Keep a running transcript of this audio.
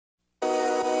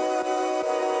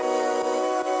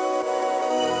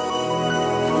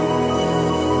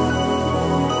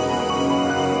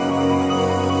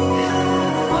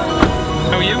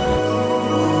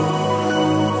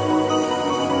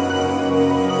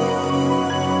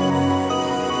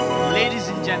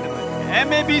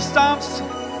MAB staffs,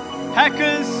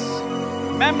 hackers,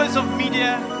 members of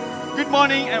media, good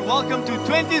morning and welcome to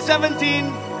 2017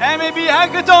 MAB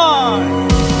Hackathon!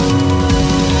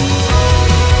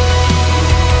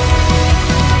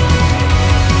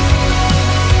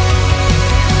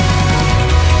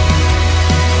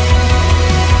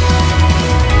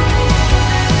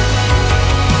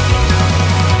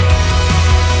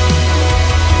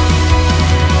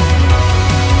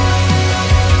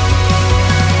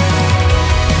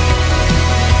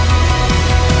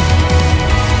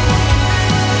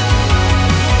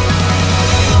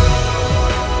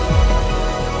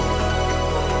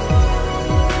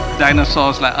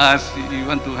 Dinosaurs like us, you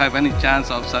want to have any chance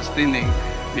of sustaining,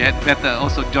 we had better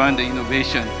also join the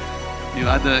innovation. You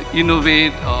either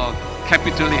innovate or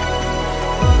capitulate.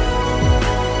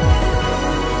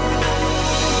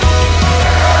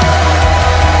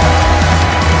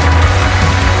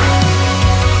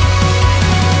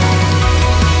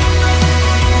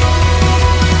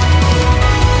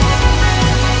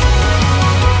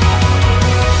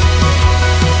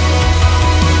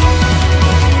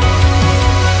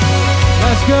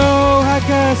 Go,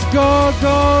 hackers, go,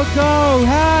 go, go,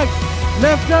 hack,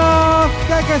 lift off,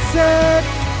 take a set,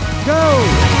 go.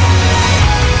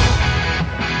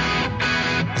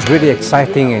 It's really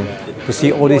exciting to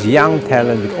see all this young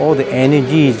talent with all the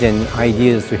energies and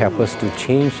ideas to help us to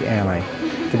change the airline,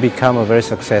 to become a very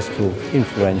successful,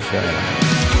 influential airline.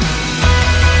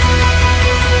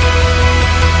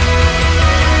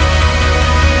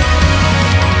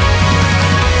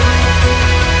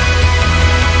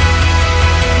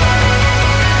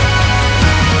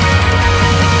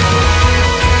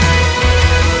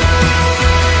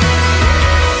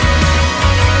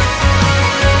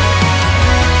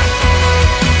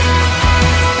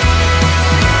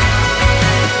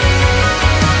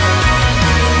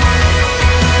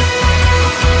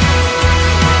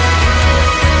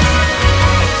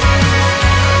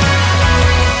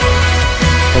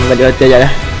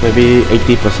 Maybe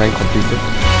 80% completed.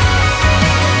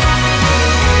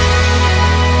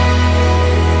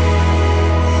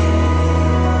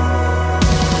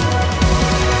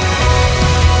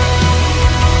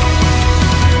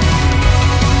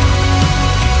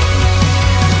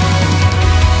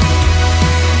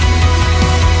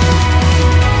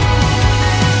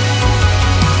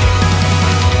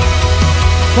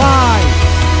 Five,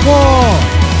 4,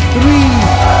 3,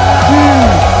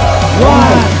 2,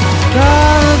 1.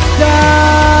 Touchdown!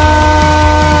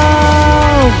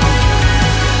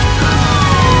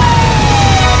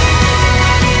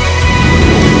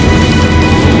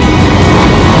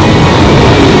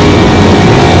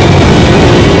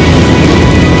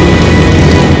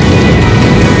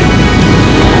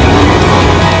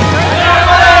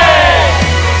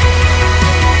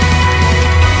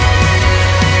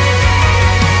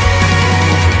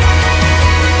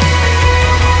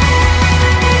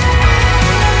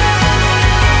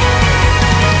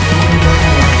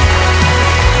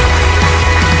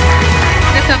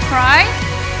 Surprise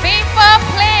paper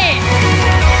plane.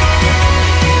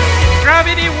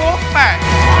 Gravity walk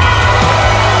back.